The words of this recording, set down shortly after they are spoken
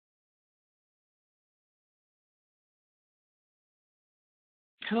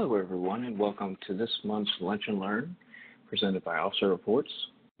Hello, everyone, and welcome to this month's Lunch and Learn presented by Officer Reports.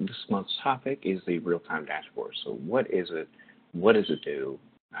 This month's topic is the real-time dashboard. So what is it? What does it do?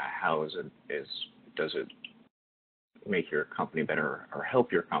 How does it make your company better or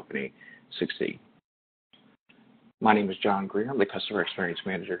help your company succeed? My name is John Greer. I'm the Customer Experience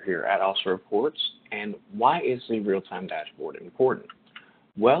Manager here at Officer Reports. And why is the real-time dashboard important?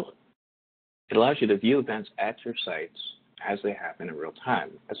 Well, it allows you to view events at your sites as they happen in real time,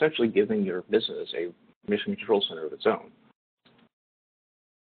 essentially giving your business a mission control center of its own.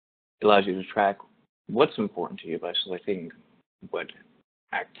 It allows you to track what's important to you by selecting what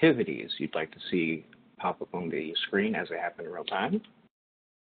activities you'd like to see pop up on the screen as they happen in real time.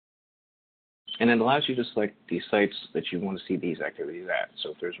 And it allows you to select the sites that you want to see these activities at. So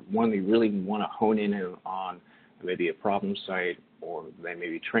if there's one that you really want to hone in on, maybe a problem site, or they may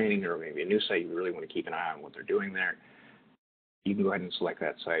be training, or maybe a new site, you really want to keep an eye on what they're doing there, you can go ahead and select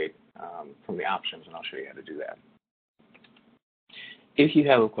that site from the options, and I'll show you how to do that. If you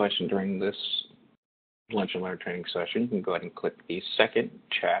have a question during this Lunch and Learn training session, you can go ahead and click the second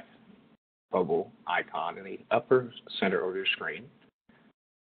chat bubble icon in the upper center of your screen,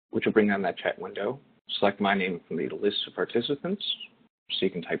 which will bring down that chat window. Select my name from the list of participants, so you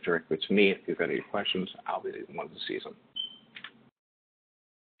can type directly to me if you've got any questions. I'll be the one to see them.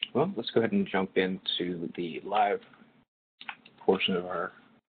 Well, let's go ahead and jump into the live portion of our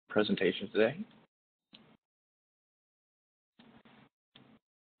presentation today.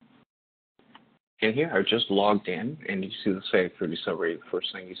 And here I just logged in, and you see the site activity summary. The first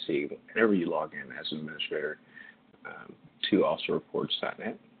thing you see whenever you log in as an administrator to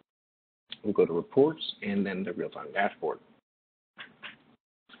OfficerReports.net. We'll go to Reports and then the real-time dashboard.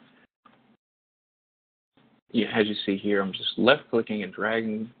 As you see here, I'm just left-clicking and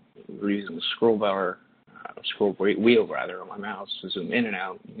dragging. We're using the scroll wheel on my mouse to zoom in and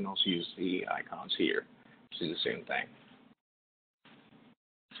out. You can also use the icons here to do the same thing.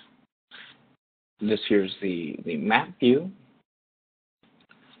 This here's the map view,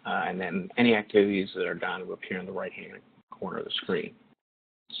 and then any activities that are done will appear in the right-hand corner of the screen.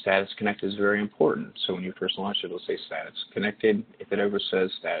 Status connected is very important. So when you first launch it, it'll say status connected. If it ever says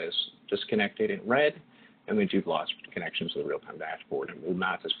status disconnected in red, that means you've lost connections to the real-time dashboard and will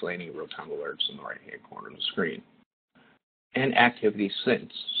not display any real-time alerts in the right-hand corner of the screen. And activity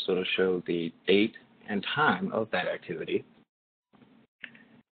since, so it'll show the date and time of that activity.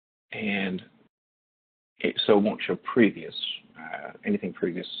 And so it won't show anything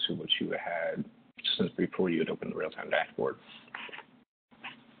previous to what you had since before you had opened the real-time dashboard.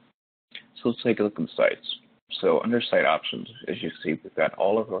 So let's take a look at the sites. So under site options, as you see, we've got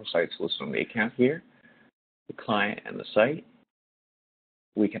all of our sites listed on the account here, the client and the site.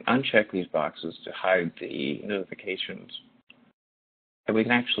 We can uncheck these boxes to hide the notifications, and we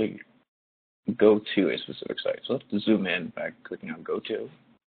can actually go to a specific site. So let's zoom in by clicking on Go To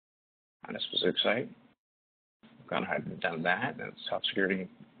on a specific site. I've gone ahead and done that, and it's Top Security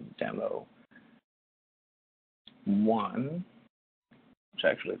Demo 1, which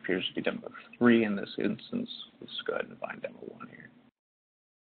actually appears to be Demo 3 in this instance. Let's go ahead and find Demo 1 here.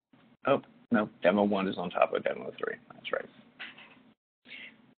 Oh, no, Demo 1 is on top of Demo 3. That's right.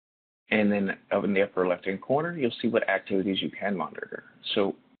 And then up in the upper left-hand corner, you'll see what activities you can monitor.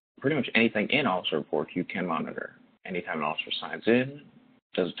 So pretty much anything in Officer Report you can monitor. Anytime an officer signs in,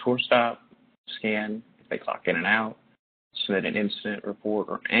 does a tour stop, scan, if they clock in and out, submit an incident report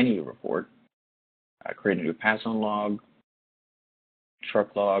or any report, create a new pass-on log,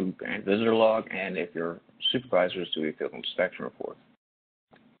 truck log, and visitor log, and if your supervisors do a field inspection report.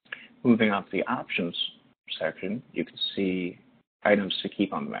 Moving on to the options section, you can see items to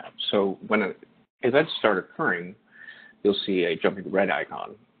keep on the map. So when events start occurring, you'll see a jumping red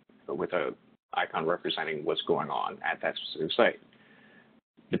icon with an icon representing what's going on at that specific site.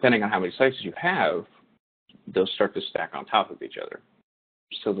 Depending on how many sites you have, they'll start to stack on top of each other.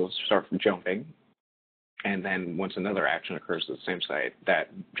 So they'll start jumping, and then once another action occurs at the same site,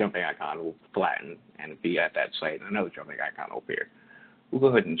 that jumping icon will flatten and be at that site, and another jumping icon will appear. We'll go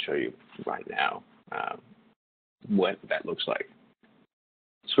ahead and show you right now what that looks like.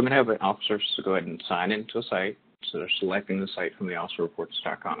 So we're going to have an officer to go ahead and sign into a site. So they're selecting the site from the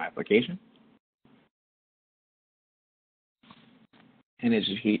OfficerReports.com application. And as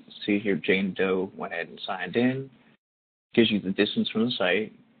you see here, Jane Doe went ahead and signed in. Gives you the distance from the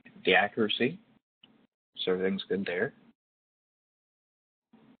site, the accuracy. So everything's good there.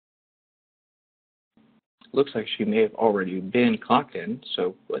 Looks like she may have already been clocked in,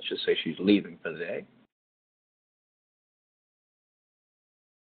 so let's just say she's leaving for the day.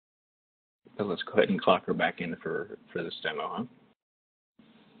 So let's go ahead and clock her back in for this demo, huh?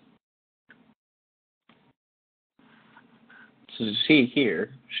 So as you see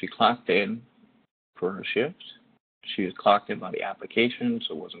here, she clocked in for her shift. She was clocked in by the application,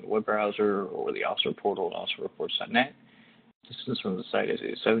 so it wasn't the web browser or the officer portal at OfficerReports.net. Distance from the site is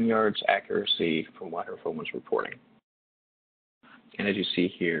 7 yards, accuracy from what her phone was reporting. And as you see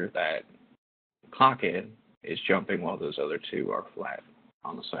here, that clock in is jumping while those other two are flat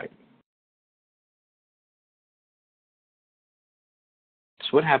on the site. So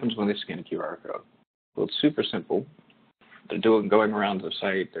what happens when they scan a QR code? Well, it's super simple. They're going around the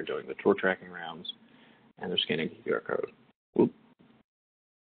site, they're doing the tour tracking rounds, and they're scanning a QR code. Whoop.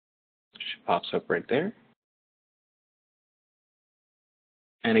 It pops up right there.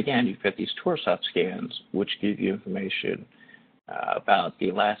 And again, you've got these tour stop scans, which give you information about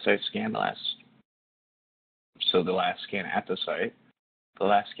the last site scan, the last scan at the site, the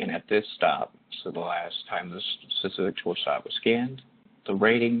last scan at this stop, so the last time this specific tour stop was scanned, the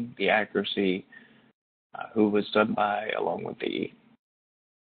rating, the accuracy, who it was done by, along with the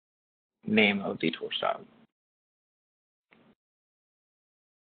name of the tour stop.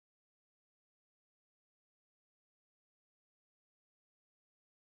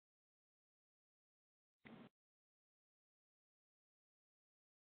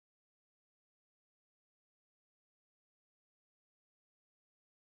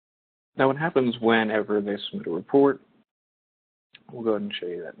 Now, what happens whenever they submit a report, we'll go ahead and show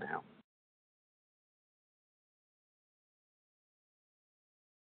you that now.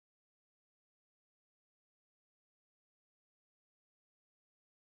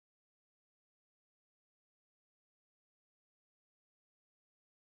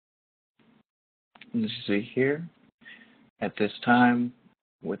 And as you see here, at this time,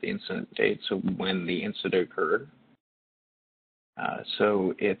 with the incident date, so when the incident occurred,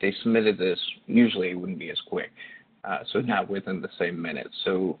 so if they submitted this, usually it wouldn't be as quick. So not within the same minute.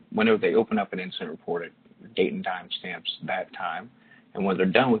 So whenever they open up an incident report, it date and time stamps that time. And when they're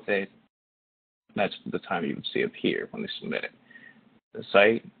done with it, that's the time you would see up here when they submit it. The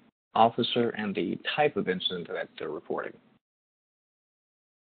site, officer, and the type of incident that they're reporting.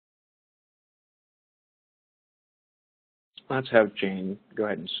 Let's have Jane go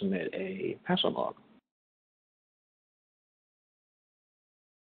ahead and submit a pass-on log.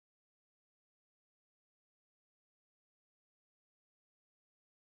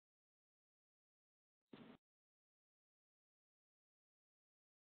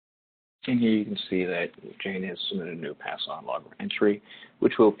 And here you can see that Jane has submitted a new pass-on log entry,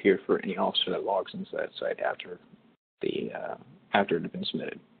 which will appear for any officer that logs into that site after it had been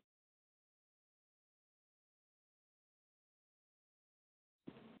submitted.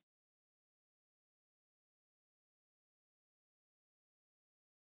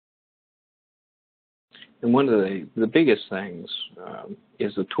 And one of the biggest things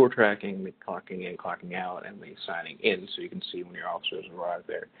is the tour tracking, the clocking in, clocking out, and the signing in, so you can see when your officers arrive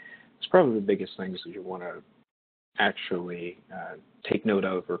there. It's probably the biggest things that you want to actually take note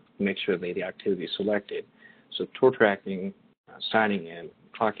of or make sure that the activity is selected. So tour tracking, signing in, and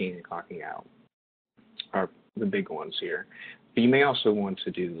clocking out are the big ones here. But you may also want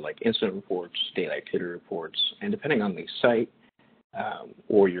to do like incident reports, daily activity reports, and depending on the site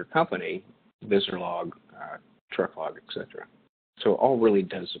or your company, visitor log, truck log, etc. So it all really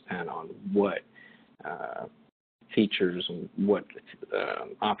does depend on what features and what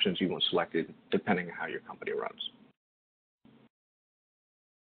options you want selected depending on how your company runs.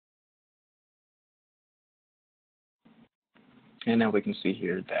 And now we can see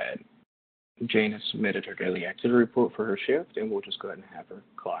here that Jane has submitted her daily activity report for her shift, and we'll just go ahead and have her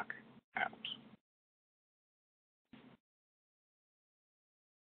clock out.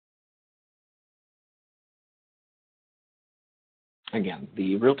 Again,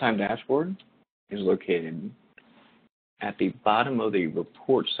 the real-time dashboard is located at the bottom of the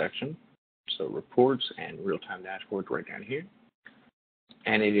report section. So reports and real-time dashboard right down here.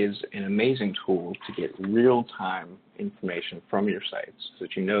 And it is an amazing tool to get real-time information from your sites so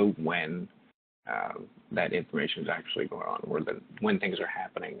that you know when that information is actually going on or when things are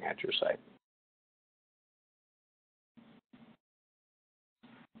happening at your site.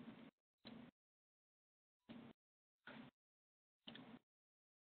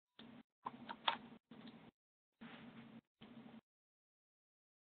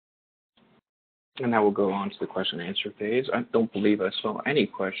 And now we'll go on to the question and answer phase. I don't believe I saw any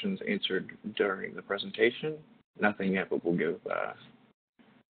questions answered during the presentation. Nothing yet, but we'll give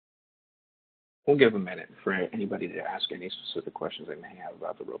a minute for anybody to ask any specific questions they may have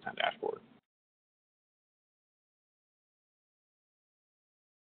about the real-time dashboard.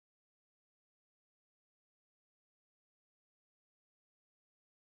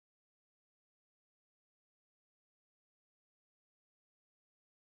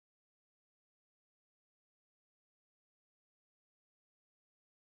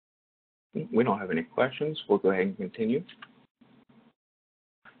 We don't have any questions. We'll go ahead and continue.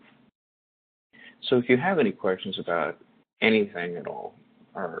 So if you have any questions about anything at all,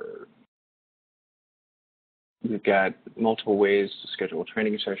 or we've got multiple ways to schedule a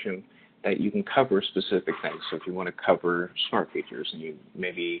training session that you can cover specific things. So if you want to cover smart features and you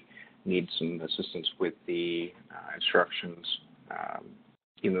maybe need some assistance with the instructions,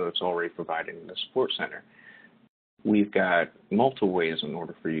 even though it's already provided in the support center, we've got multiple ways in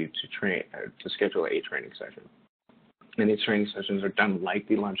order for you to schedule a training session. And these training sessions are done like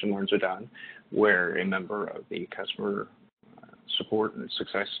the Lunch and Learns are done, where a member of the customer support and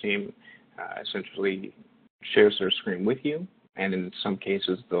success team essentially shares their screen with you, and in some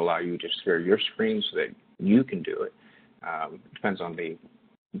cases they'll allow you to share your screen so that you can do it. It depends on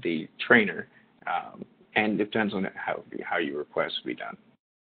the trainer, and it depends on how you request to be done.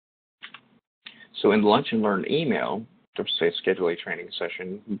 So in the Lunch and Learn email, there'll say Schedule a Training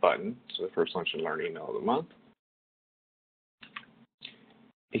Session button, so the first Lunch and Learn email of the month.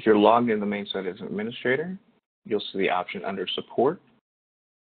 If you're logged in the main site as an administrator, you'll see the option under Support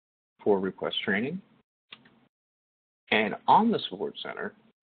for Request Training. And on the Support Center,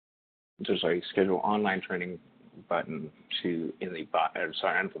 there's a Schedule Online Training button on the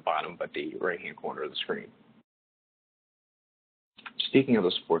bottom, but the right-hand corner of the screen. Speaking of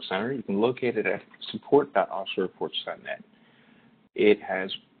the Support Center, you can locate it at support.OfficerReports.net. It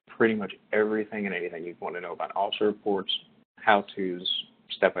has pretty much everything and anything you want to know about Officer Reports, how-tos,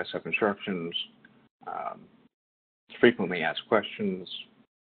 step-by-step instructions, frequently asked questions.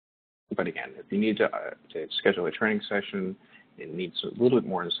 But again, if you need to schedule a training session and needs a little bit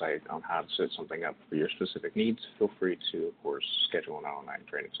more insight on how to set something up for your specific needs, feel free to, of course, schedule an online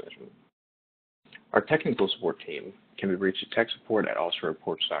training session. Our technical support team can be reached at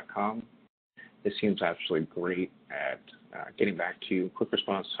techsupport@OfficerReports.com. This team's absolutely great at getting back to you, quick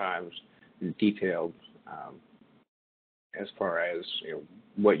response times, detailed as far as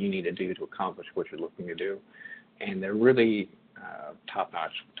what you need to do to accomplish what you're looking to do. And they're really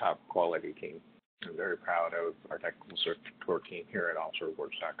top-notch, top-quality team. I'm very proud of our technical support team here at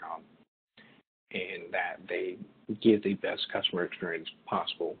OfficerReports.com, and that they give the best customer experience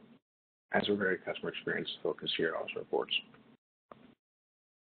possible as a very customer experience focus here at Officer Reports.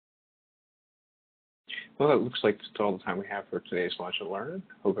 Well, it looks like that's all the time we have for today's Lunch and Learn.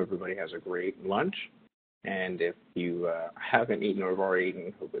 Hope everybody has a great lunch. And if you haven't eaten or have already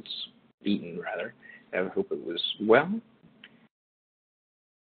eaten, hope it's eaten rather. I hope it was well.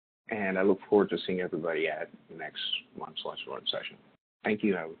 And I look forward to seeing everybody at next month's Lunch and Learn session. Thank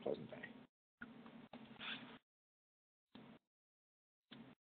you. Have a pleasant day.